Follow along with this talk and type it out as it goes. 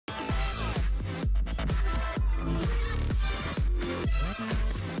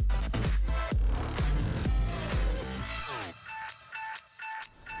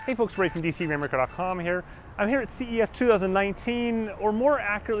Hey folks, Ray from Rainmaker.com here. I'm here at CES 2019, or more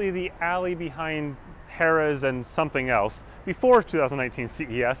accurately, the alley behind Harrah's and something else before 2019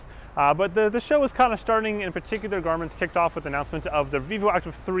 CES. But the show is kind of starting. In particular, Garmin's kicked off with the announcement of the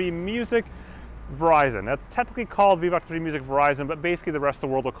Vivoactive 3 Music Verizon. That's technically called Vivoactive 3 Music Verizon, but basically the rest of the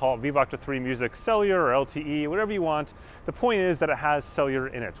world will call it Vivoactive 3 Music Cellular or LTE, whatever you want. The point is that it has cellular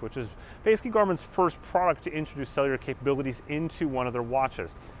in it, which is basically Garmin's first product to introduce cellular capabilities into one of their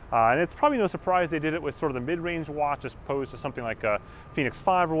watches. And it's probably no surprise they did it with sort of the mid-range watch as opposed to something like a Fenix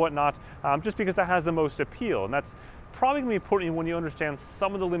 5 or whatnot, just because that has the most appeal. And that's probably going to be important when you understand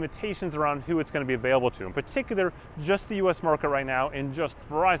some of the limitations around who it's going to be available to, in particular just the US market right now and just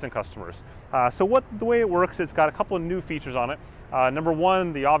Verizon customers. So the way it works, it's got a couple of new features on it. Number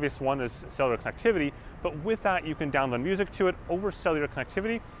one, the obvious one, is cellular connectivity, but with that you can download music to it over cellular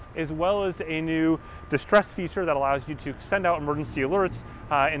connectivity, as well as a new distress feature that allows you to send out emergency alerts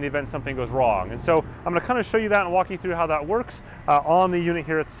in the event something goes wrong. And so I'm going to kind of show you that and walk you through how that works on the unit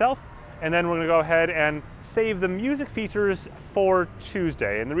here itself. And then we're going to go ahead and save the music features for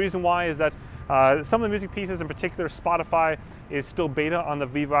Tuesday. And the reason why is that some of the music pieces, in particular Spotify, is still beta on the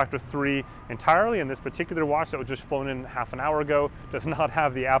Vivoactive 3 entirely, and this particular watch that was just flown in half an hour ago does not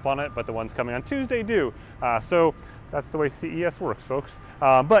have the app on it, but the ones coming on Tuesday do. So that's the way CES works, folks.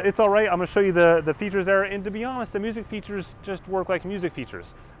 But it's all right. I'm going to show you the features there, and to be honest, the music features just work like music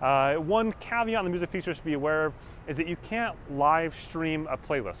features. One caveat on the music features to be aware of is that you can't live stream a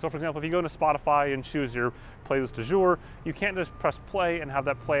playlist. So for example, if you go into Spotify and choose your playlist du jour, you can't just press play and have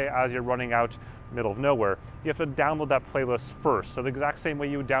that play as you're running out middle of nowhere. You have to download that playlist first. So the exact same way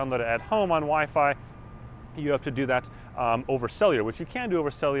you would download it at home on Wi-Fi, you have to do that over cellular, which you can do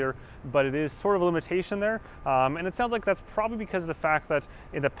over cellular, but it is sort of a limitation there. And it sounds like that's probably because of the fact that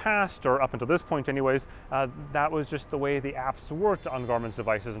in the past, or up until this point anyways, that was just the way the apps worked on Garmin's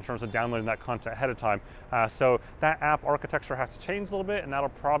devices in terms of downloading that content ahead of time. So that app architecture has to change a little bit, and that'll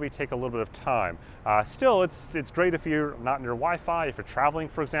probably take a little bit of time. Still, it's great if you're not near Wi-Fi, if you're traveling,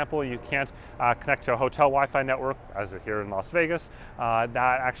 for example, you can't connect to a hotel Wi-Fi network, as here in Las Vegas, that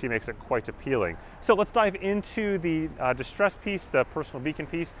actually makes it quite appealing. So let's dive into the distress piece, the personal beacon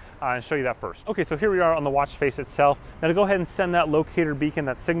piece, and show you that first. Okay, so here we are on the watch face itself. Now to go ahead and send that locator beacon,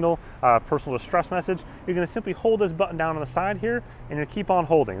 that signal, personal distress message, you're going to simply hold this button down on the side here, and you keep on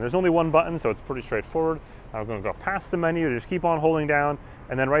holding. There's only one button, so it's pretty straightforward. I'm going to go past the menu, just keep on holding down,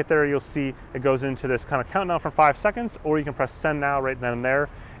 and then right there you'll see it goes into this kind of countdown for 5 seconds, or you can press send now right then and there,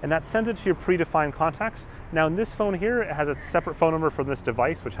 and that sends it to your predefined contacts. Now in this phone here, it has a separate phone number from this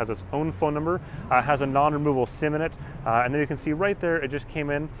device, which has its own phone number, has a non-removable SIM in it, and then you can see right there it just came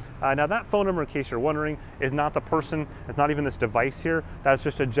in. Now that phone number, in case you're wondering, is not the person, it's not even this device here, that's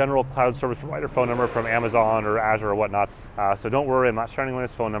just a general cloud service provider phone number from Amazon or Azure or whatnot, so don't worry, I'm not sharing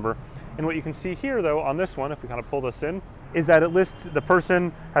anyone's phone number. And what you can see here though on this one, if we kind of pull this in, is that it lists the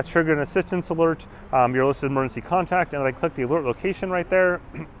person has triggered an assistance alert, your listed emergency contact, and if I click the alert location right there,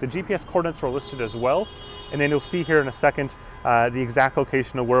 the GPS coordinates are listed as well. And then you'll see here in a second the exact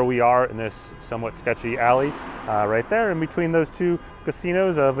location of where we are in this somewhat sketchy alley right there in between those two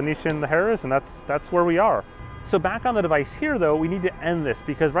casinos, Venetian and the Harrah's, and that's where we are. So back on the device here though, we need to end this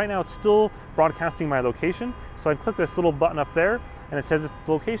because right now it's still broadcasting my location. So I click this little button up there, and it says this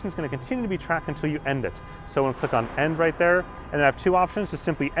location is going to continue to be tracked until you end it. So I'm going to click on end right there, and then I have two options: to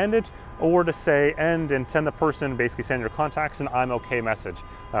simply end it, or to say end and send the person, basically send your contacts an I'm okay message.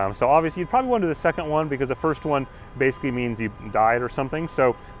 So obviously you'd probably want to do the second one because the first one basically means you died or something.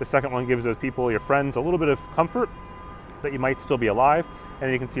 So the second one gives those people, your friends, a little bit of comfort that you might still be alive.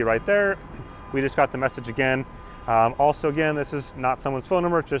 And you can see right there, we just got the message again. Also, again, this is not someone's phone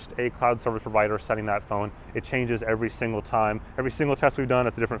number, just a cloud service provider setting that phone. It changes every single time. Every single test we've done,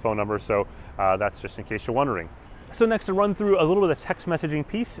 it's a different phone number, so that's just in case you're wondering. So next, to run through a little bit of the text messaging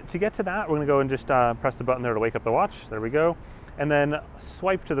piece. To get to that, we're going to go and just press the button there to wake up the watch. There we go. And then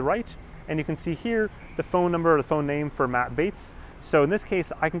swipe to the right, and you can see here the phone number or the phone name for Matt Bates. So in this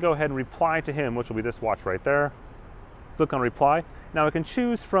case, I can go ahead and reply to him, which will be this watch right there. Click on reply. Now I can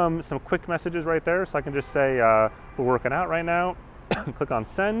choose from some quick messages right there, so I can just say we're working out right now. Click on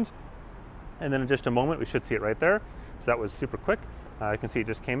send, and then in just a moment we should see it right there. So that was super quick. You can see it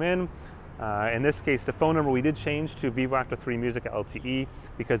just came in. In this case, the phone number we did change to Vivoactive 3 Music LTE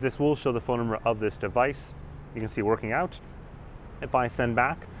because this will show the phone number of this device. You can see working out. If I send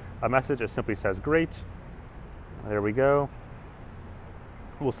back a message, it simply says great. There we go.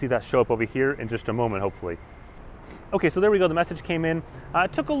 We'll see that show up over here in just a moment, hopefully. Okay, so there we go, the message came in.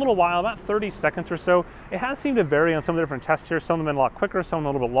 It took a little while, about 30 seconds or so. It has seemed to vary on some of the different tests here. Some of them have been a lot quicker, some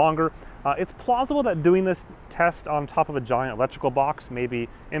a little bit longer. It's plausible that doing this test on top of a giant electrical box may be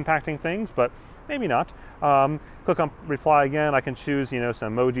impacting things, but maybe not. Click on reply again. I can choose, you know,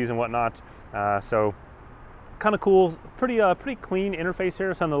 some emojis and whatnot. So kind of cool, pretty clean interface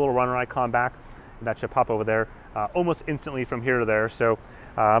here. Send the little runner icon back. That should pop over there almost instantly from here to there. So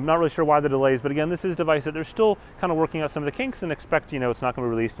I'm not really sure why the delays, but again, this is a device that they're still kind of working out some of the kinks and expect, you know, it's not going to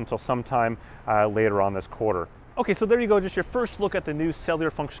be released until sometime later on this quarter. Okay, so there you go, just your first look at the new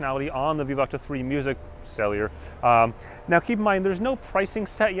cellular functionality on the Vivoactive 3 Music Cellular. Now keep in mind, there's no pricing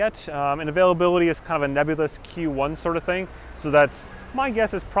set yet, and availability is kind of a nebulous Q1 sort of thing, so that's, my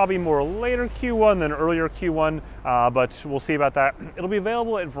guess is probably more later Q1 than earlier Q1, but we'll see about that. It'll be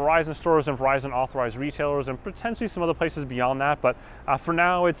available at Verizon stores and Verizon authorized retailers and potentially some other places beyond that, but for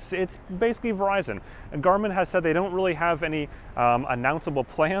now it's basically Verizon. And Garmin has said they don't really have any announceable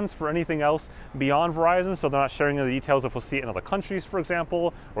plans for anything else beyond Verizon, so they're not sharing the details if we'll see it in other countries, for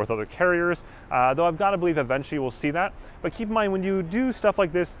example, or with other carriers, though I've got to believe eventually we'll see that. But keep in mind, when you do stuff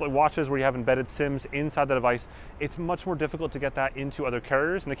like this, like watches where you have embedded SIMs inside the device, it's much more difficult to get that into other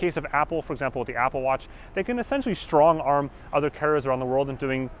carriers. In the case of Apple, for example, with the Apple Watch, they can essentially strong arm other carriers around the world into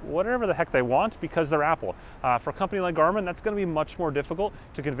doing whatever the heck they want because they're Apple. For a company like Garmin, that's going to be much more difficult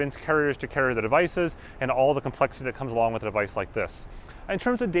to convince carriers to carry the devices and all the complexity that comes along with a device like this. In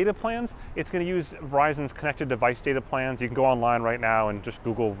terms of data plans, it's going to use Verizon's connected device data plans. You can go online right now and just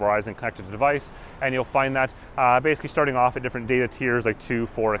Google Verizon connected device, and you'll find that basically starting off at different data tiers like 2,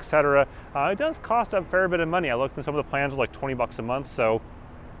 4, etc. It does cost a fair bit of money. I looked at some of the plans, like 20 bucks a month, so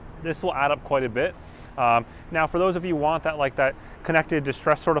this will add up quite a bit. Now, for those of you who want that connected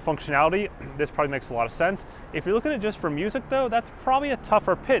distress sort of functionality, this probably makes a lot of sense. If you're looking at just for music though, that's probably a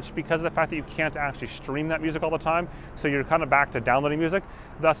tougher pitch because of the fact that you can't actually stream that music all the time. So you're kind of back to downloading music.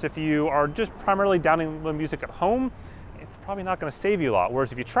 Thus, if you are just primarily downloading music at home, it's probably not going to save you a lot.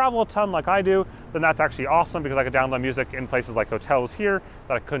 Whereas if you travel a ton like I do, then that's actually awesome because I could download music in places like hotels here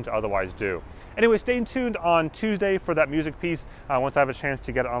that I couldn't otherwise do. Anyway, stay tuned on Tuesday for that music piece once I have a chance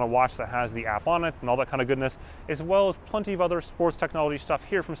to get it on a watch that has the app on it and all that kind of goodness, as well as plenty of other sports technology stuff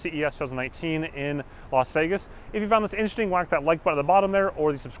here from CES 2019 in Las Vegas. If you found this interesting, whack that like button at the bottom there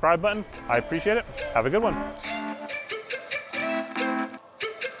or the subscribe button. I appreciate it. Have a good one.